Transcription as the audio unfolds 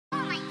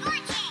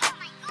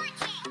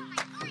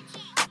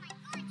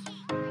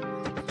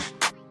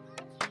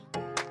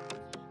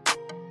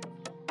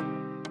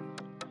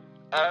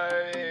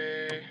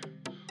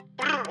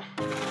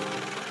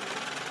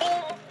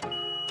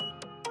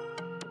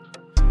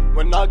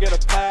When I get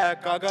a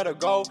pack, I gotta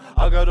go,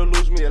 I gotta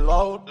lose me a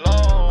load.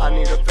 I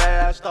need it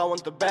fast, I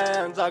want the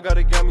bands, I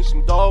gotta get me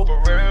some dough.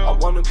 I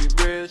wanna be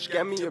rich,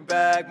 get me a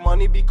bag,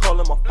 money be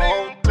calling my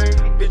phone.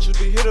 Bitches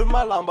be hitting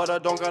my line, but I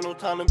don't got no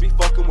time to be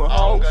fucking with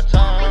hoes.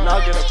 When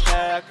I get a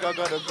pack, I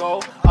gotta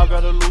go, I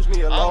gotta lose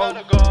me a load.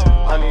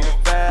 I need it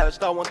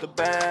fast, I want the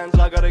bands,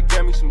 I gotta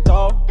get me some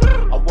dough.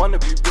 I wanna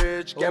be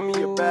rich, get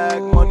me a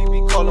bag, money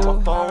be calling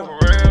my phone.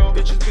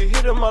 Bitches be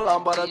hitting my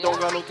line, but I don't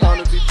got no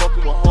time to be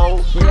fucking with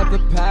hoes. Free up the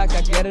pack,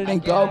 I get it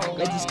and go.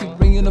 They just keep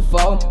ringing the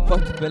phone.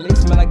 Fuck the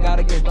police, man, I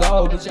gotta get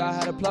dough. Bitch, I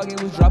had a plug,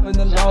 it was dropping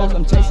the lows.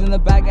 I'm chasing the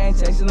bag, I ain't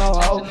chasing no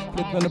hoe.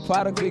 Flipping the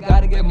product, we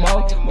gotta get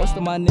more. Most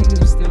of my niggas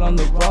was still on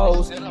the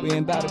roads. We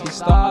ain't about to be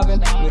starving,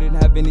 we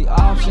didn't have any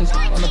options.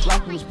 On the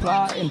block, we was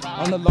plotting.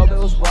 On the low, they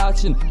was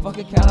watching.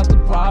 Fucking count up the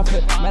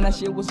profit. Man, that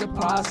shit was a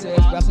process.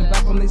 Bouncing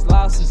back from these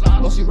losses.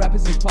 Mostly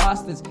rappers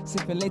imposters.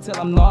 Sipping late till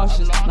I'm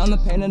nauseous. Now I'm the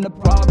pain and the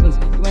problems.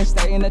 You ain't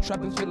stay in the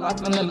trap if your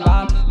life on the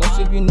line. Most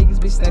of you niggas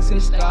be snakes in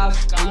the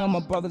skies. We on my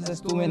brothers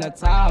that's doing that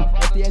time.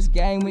 FDS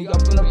gang, we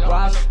up in the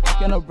prize. I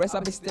can arrest, I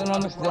be still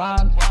on the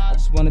grind. I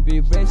just wanna be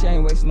rich, I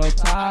ain't wasting no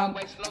time.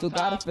 Still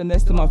got a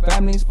finesse to my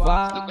family's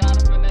fine.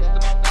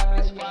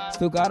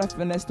 Still got a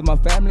finesse to my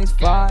family's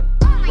fine.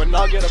 When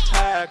I get a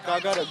pack, I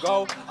gotta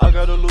go, I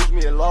gotta lose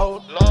me a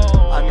load.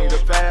 I need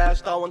it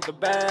fast, I want the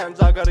bands,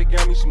 I gotta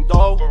get me some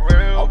dough.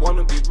 I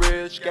wanna be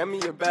rich, get me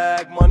a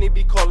bag, money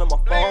be calling my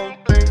phone.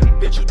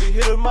 Bitches be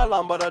hitting my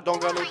line, but I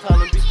don't got no time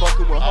to be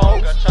fucking with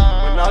hoes.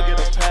 When I get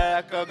a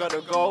pack, I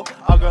gotta go,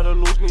 I gotta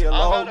lose me a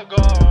load.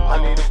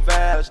 I need it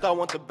fast, I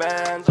want the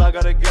bands, I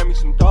gotta get me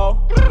some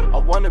dough. I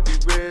wanna be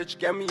rich,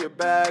 get me a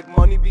bag,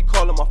 money be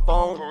calling my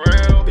phone.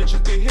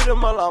 Bitches be hitting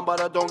my line, but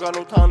I don't got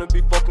no time to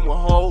be fucking with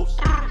hoes.